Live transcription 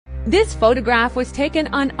This photograph was taken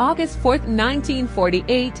on August 4,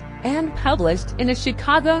 1948, and published in a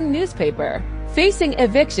Chicago newspaper. Facing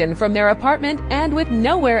eviction from their apartment and with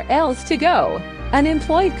nowhere else to go,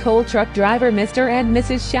 unemployed coal truck driver Mr. and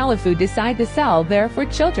Mrs. Chalifou decide to sell there for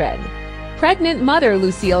children. Pregnant mother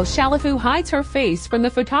Lucille Chalifou hides her face from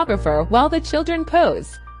the photographer while the children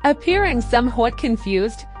pose, appearing somewhat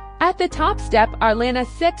confused. At the top step are Lana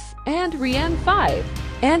 6 and Rianne 5,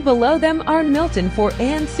 and below them are Milton 4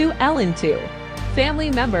 and Sue Ellen 2.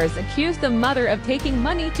 Family members accuse the mother of taking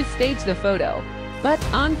money to stage the photo, but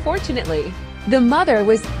unfortunately, the mother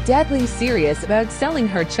was deadly serious about selling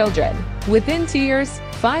her children. Within 2 years,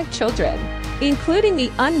 5 children, including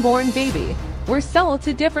the unborn baby, were sold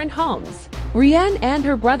to different homes. Rianne and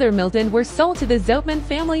her brother Milton were sold to the Zoutman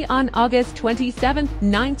family on August 27,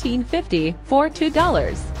 1950, for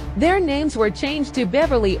 $2. Their names were changed to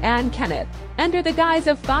Beverly and Kenneth, under the guise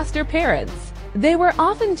of foster parents. They were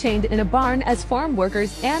often chained in a barn as farm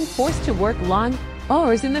workers and forced to work long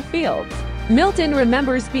hours in the fields. Milton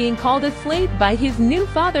remembers being called a slave by his new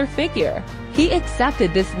father figure. He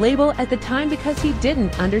accepted this label at the time because he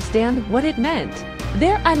didn't understand what it meant.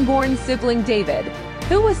 Their unborn sibling David,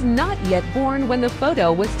 who was not yet born when the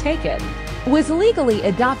photo was taken, was legally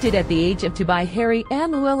adopted at the age of 2 by Harry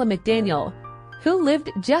and Luella McDaniel, who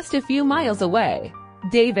lived just a few miles away.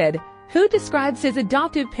 David, who describes his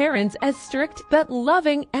adoptive parents as strict but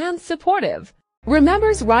loving and supportive,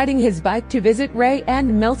 remembers riding his bike to visit Ray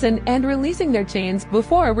and Milton and releasing their chains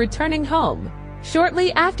before returning home.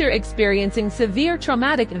 Shortly after experiencing severe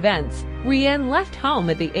traumatic events, Rianne left home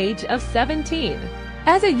at the age of 17.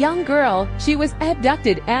 As a young girl, she was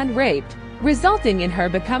abducted and raped, resulting in her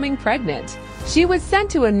becoming pregnant. She was sent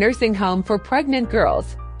to a nursing home for pregnant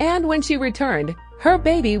girls, and when she returned, her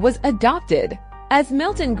baby was adopted. As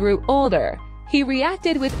Milton grew older, he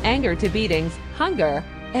reacted with anger to beatings, hunger,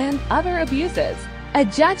 and other abuses. A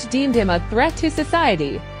judge deemed him a threat to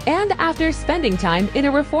society, and after spending time in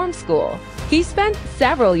a reform school, he spent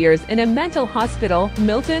several years in a mental hospital.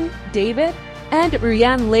 Milton, David, and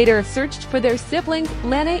Rianne later searched for their siblings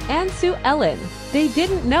Lana and Sue Ellen. They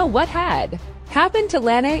didn't know what had happened to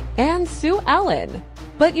Lana and Sue Ellen,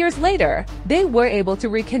 but years later, they were able to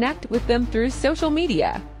reconnect with them through social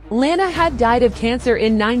media. Lana had died of cancer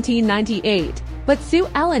in 1998, but Sue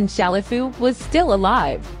Ellen Chalifou was still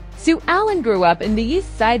alive. Sue Ellen grew up in the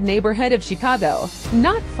East Side neighborhood of Chicago,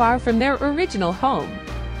 not far from their original home.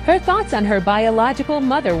 Her thoughts on her biological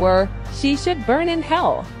mother were, she should burn in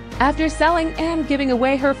hell. After selling and giving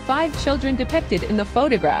away her 5 children depicted in the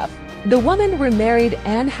photograph, the woman remarried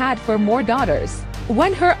and had 4 more daughters.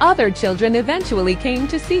 When her other children eventually came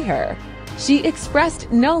to see her, she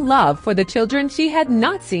expressed no love for the children she had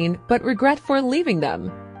not seen but regret for leaving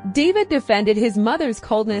them. David defended his mother's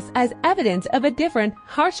coldness as evidence of a different,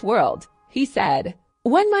 harsh world. He said,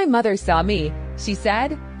 "When my mother saw me, she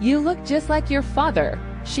said, 'You look just like your father.'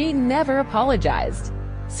 She never apologized."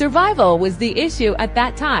 Survival was the issue at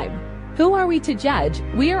that time. Who are we to judge?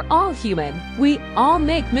 We are all human. We all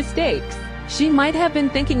make mistakes. She might have been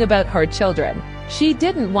thinking about her children. She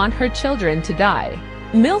didn't want her children to die.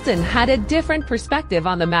 Milton had a different perspective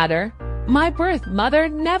on the matter. "My birth mother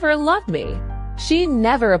never loved me. She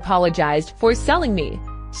never apologized for selling me.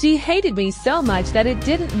 She hated me so much that it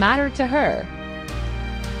didn't matter to her.